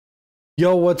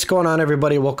Yo, what's going on,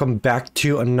 everybody? Welcome back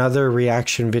to another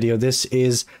reaction video. This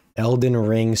is Elden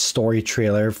Ring story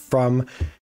trailer from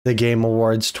the Game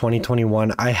Awards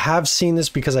 2021. I have seen this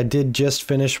because I did just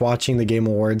finish watching the Game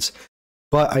Awards,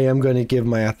 but I am going to give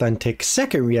my authentic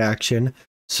second reaction.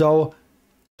 So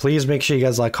please make sure you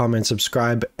guys like, comment,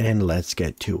 subscribe, and let's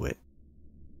get to it.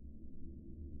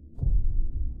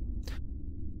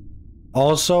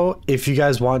 Also, if you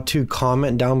guys want to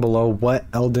comment down below what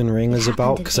Elden Ring is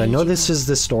about, because I know this is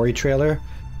the story trailer,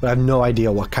 but I have no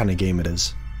idea what kind of game it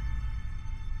is.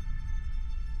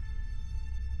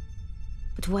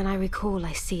 But when I recall,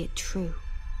 I see it true.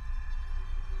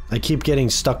 I keep getting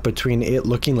stuck between it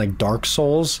looking like Dark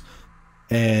Souls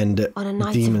and On a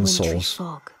night Demon of Souls.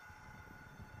 fog,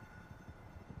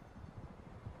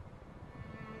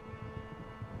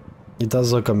 It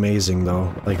does look amazing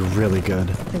though, like really good.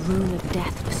 the rune of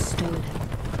death was stolen.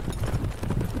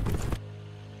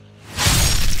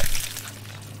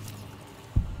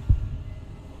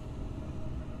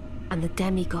 And the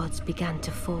demigods began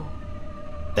to fall,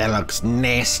 That looks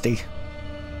nasty.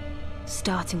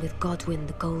 starting with Godwyn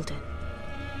the Golden.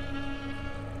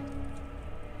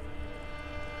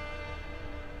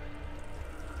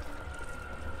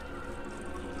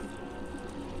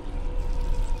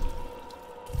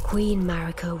 Queen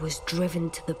Marika was driven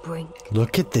to the brink.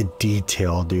 Look at the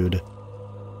detail, dude.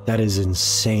 That is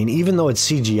insane. Even though it's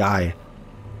CGI,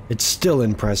 it's still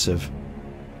impressive.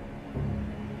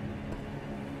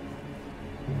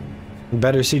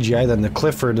 Better CGI than the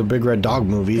Clifford the Big Red Dog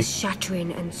movie. The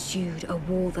shattering ensued, a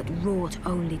war that wrought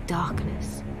only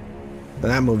darkness.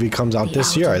 And that movie comes out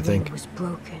this year, I think. Was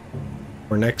broken.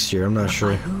 Or next year, I'm not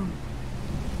sure. By whom?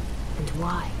 And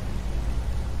why?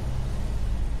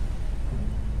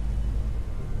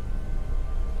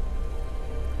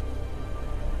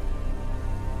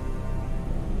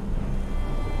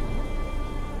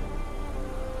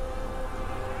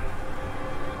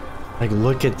 Like,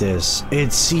 look at this.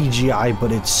 It's CGI,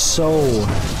 but it's so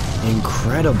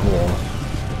incredible.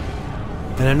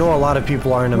 And I know a lot of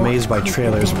people aren't amazed by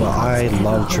trailers, but I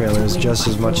love trailers just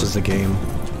as much as the game.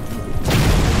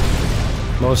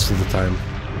 Most of the time.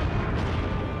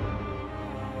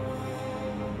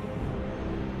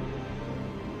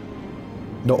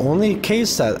 The only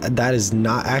case that is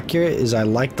not accurate is I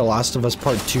like The Last of Us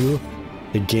Part 2,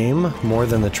 the game, more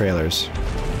than the trailers.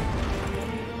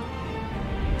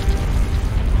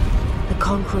 The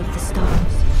conqueror of the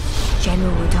stars,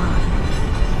 General Radar.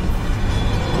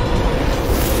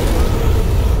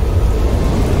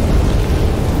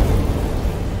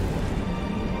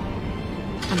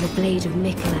 And the blade of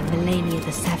Mikkel and Melania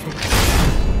the Seventh.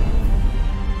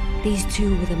 These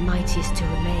two were the mightiest to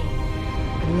remain,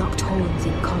 and locked horns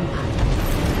in combat.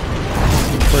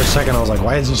 For a second I was like,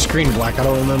 why is the screen black? I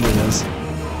don't remember this.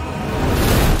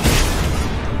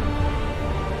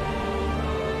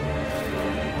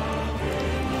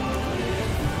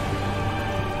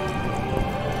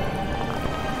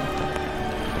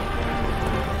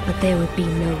 But there would be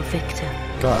no victor.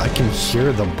 God, I can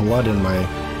hear the blood in my...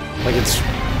 like it's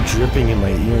dripping in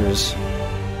my ears.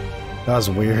 That was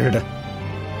weird.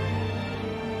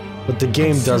 But the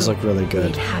game does look really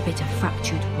good. We inhabit a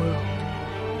fractured world,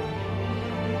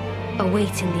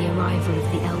 awaiting the arrival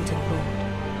of the Elden Lord.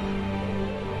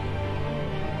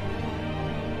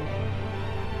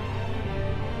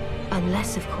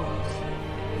 Unless, of course,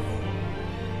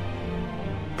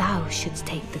 thou shouldst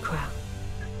take the crown.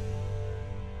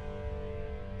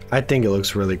 I think it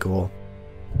looks really cool.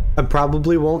 I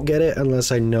probably won't get it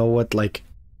unless I know what, like,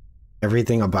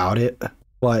 everything about it.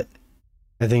 But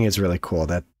I think it's really cool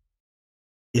that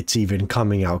it's even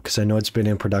coming out, because I know it's been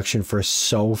in production for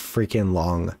so freaking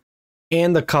long.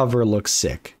 And the cover looks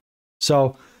sick.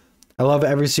 So, I love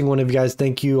every single one of you guys.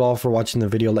 Thank you all for watching the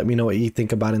video. Let me know what you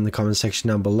think about it in the comment section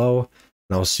down below.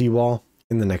 And I'll see you all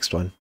in the next one.